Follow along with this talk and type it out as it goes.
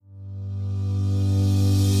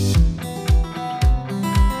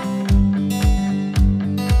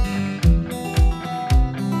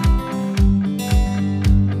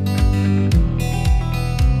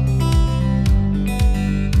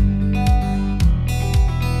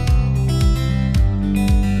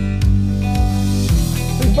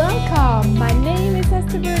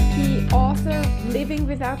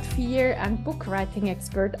Without Fear and book writing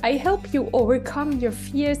expert. I help you overcome your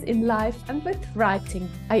fears in life and with writing.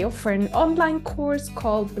 I offer an online course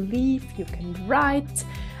called Believe You Can Write,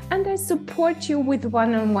 and I support you with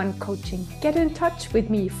one-on-one coaching. Get in touch with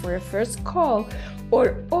me for a first call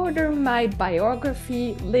or order my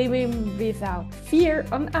biography, Living Without Fear,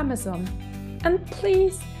 on Amazon. And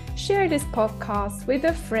please share this podcast with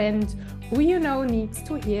a friend who you know needs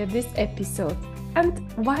to hear this episode.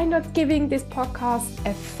 And why not giving this podcast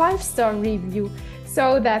a 5-star review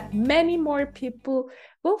so that many more people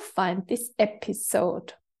will find this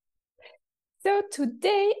episode. So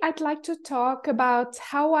today I'd like to talk about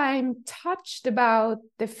how I'm touched about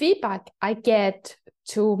the feedback I get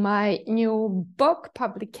to my new book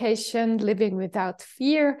publication, Living Without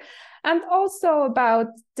Fear, and also about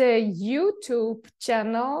the YouTube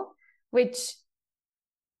channel, which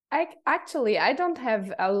I don't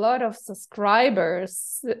have a lot of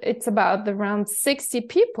subscribers. It's about around 60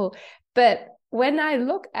 people. But when I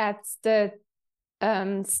look at the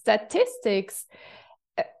statistics,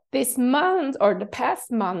 this month or the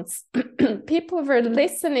past months, people were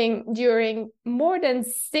listening during more than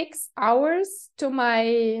 6 hours to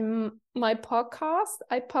my podcast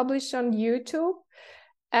I publish on YouTube.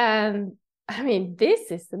 And I mean,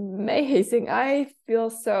 this is amazing. I feel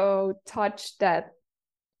so touched that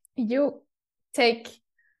you take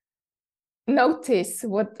notice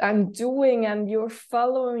what I'm doing and you're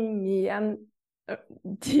following me. And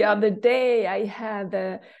the other day I had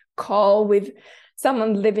a call with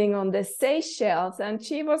someone living on the Seychelles, and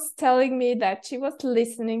she was telling me that she was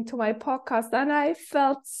listening to my podcast, and I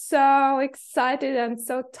felt so excited and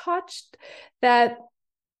so touched that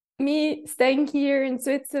me staying here in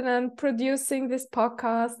Switzerland producing this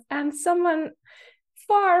podcast and someone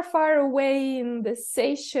far, far away in the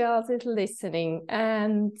Seychelles is listening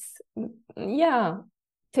and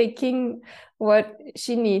taking what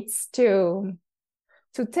she needs to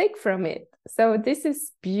take from it. So this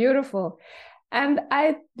is beautiful. And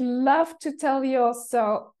I'd love to tell you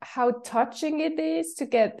also how touching it is to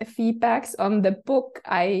get the feedbacks on the book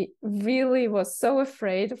I really was so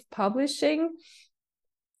afraid of publishing,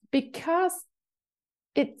 because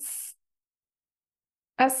it's,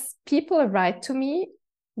 as people write to me,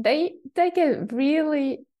 they get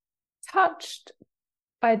really touched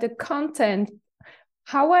by the content,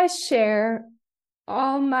 how I share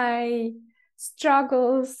all my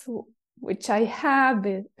struggles which I have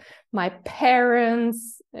with my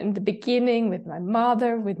parents in the beginning, with my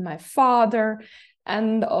mother, with my father,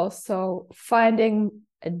 and also finding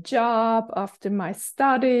a job after my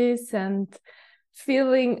studies and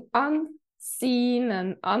feeling unseen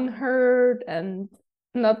and unheard and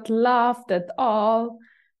not loved at all.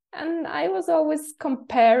 And I was always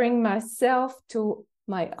comparing myself to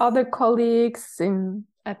my other colleagues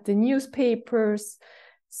at the newspapers.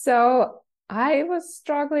 So I was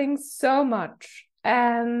struggling so much.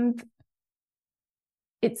 And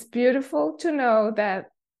it's beautiful to know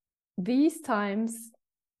that these times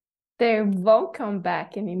they won't come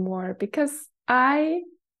back anymore, because I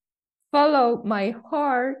followed my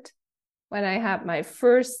heart when I had my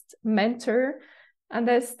first mentor and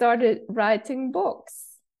I started writing books.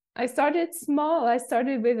 I started small. I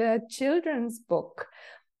started with a children's book.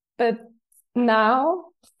 But now,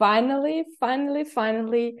 finally,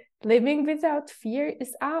 Living Without Fear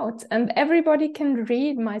is out and everybody can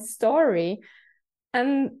read my story.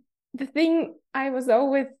 And the thing I was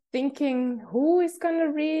always thinking, who is going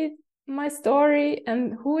to read my story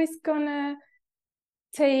and who is going to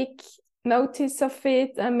take notice of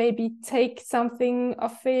it and maybe take something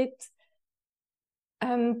of it?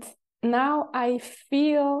 And now I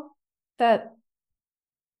feel that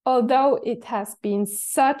although it has been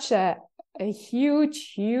such a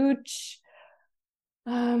huge,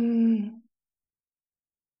 how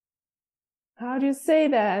do you say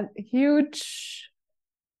that? Huge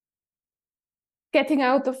getting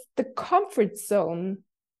out of the comfort zone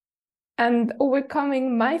and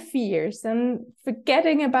overcoming my fears and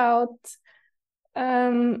forgetting about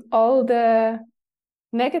all the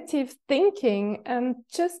negative thinking and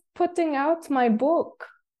just putting out my book.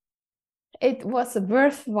 It was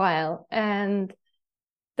worthwhile. And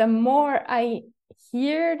the more I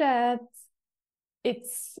hear that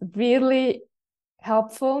it's really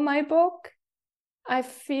helpful, my book, I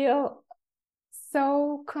feel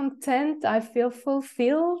so content. I feel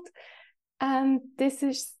fulfilled. And this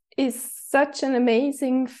is such an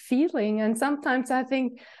amazing feeling. And sometimes I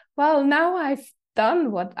think, well, now I've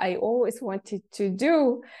done what I always wanted to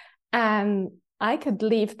do, and I could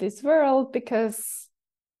leave this world because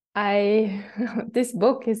this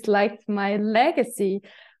book is like my legacy.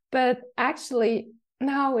 But actually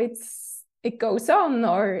now it's it goes on,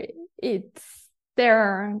 or there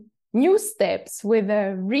are new steps with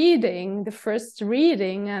the first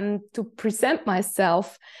reading, and to present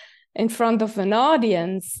myself in front of an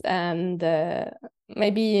audience, and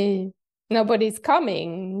maybe nobody's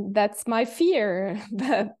coming. That's my fear.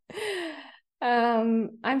 But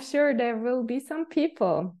I'm sure there will be some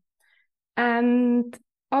people. And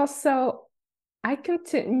also, I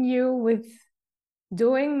continue with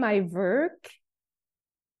doing my work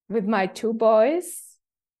with my 2 boys,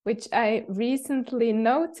 which I recently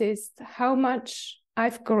noticed how much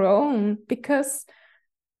I've grown, because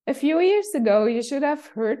a few years ago, you should have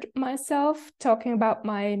heard myself talking about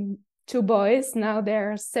my 2 boys. Now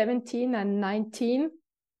they're 17 and 19.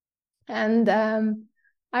 And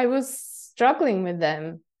I was struggling with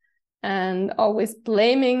them and always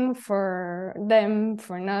blaming for them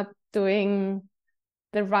for not doing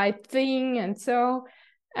the right thing. And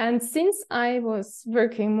since I was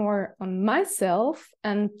working more on myself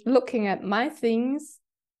and looking at my things,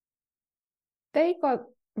 they got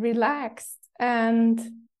relaxed and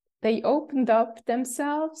they opened up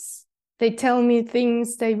themselves. They tell me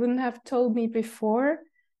things they wouldn't have told me before.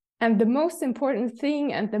 And the most important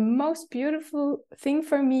thing and the most beautiful thing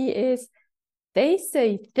for me is they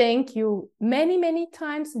say thank you many, many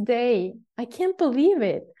times a day. I can't believe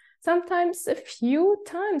it. Sometimes a few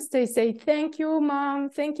times they say, thank you,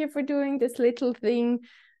 Mom. Thank you for doing this little thing.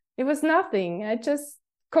 It was nothing. I just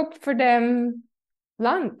cooked for them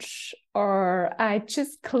lunch, or I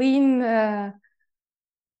just clean a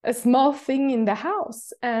small thing in the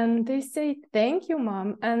house. And they say, thank you,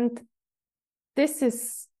 Mom. And this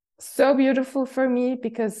is so beautiful for me,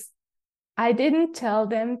 because I didn't tell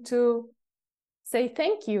them to say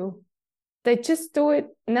thank you. They just do it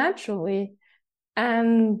naturally.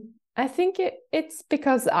 And I think it's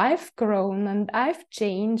because I've grown and I've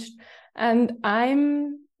changed, and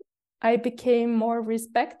I became more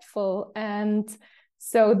respectful, and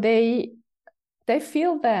so they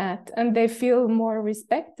feel that, and they feel more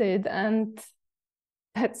respected, and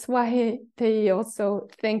that's why they also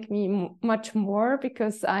thank me much more,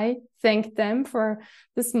 because I thank them for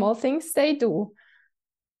the small things they do.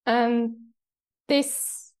 And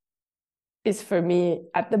this is for me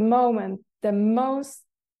at the moment the most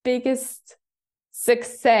biggest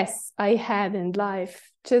success I had in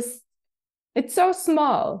life. Just, it's so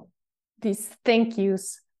small, these thank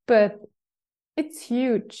yous, but it's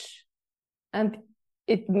huge, and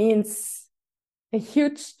it means a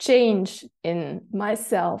huge change in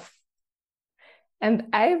myself. And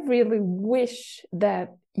I really wish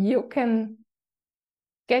that you can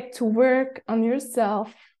get to work on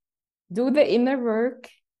yourself, do the inner work,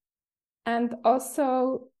 and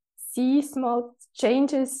also see small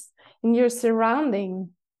changes in your surrounding.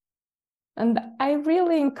 And I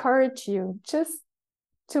really encourage you just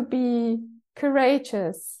to be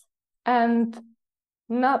courageous and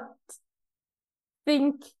not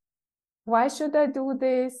think, why should I do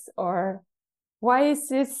this? Or why is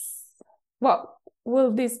this, what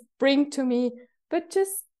will this bring to me? But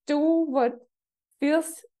just do what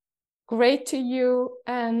feels great to you,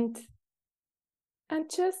 and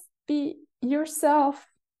just be yourself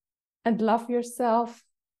and love yourself.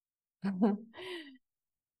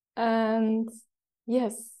 And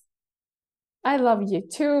yes, I love you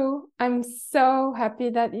too. I'm so happy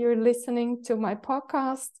that you're listening to my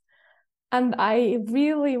podcast, and I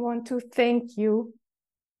really want to thank you,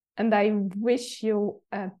 and I wish you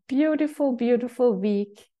a beautiful, beautiful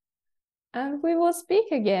week, and we will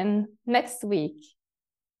speak again next week.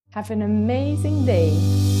 Have an amazing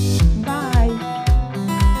day.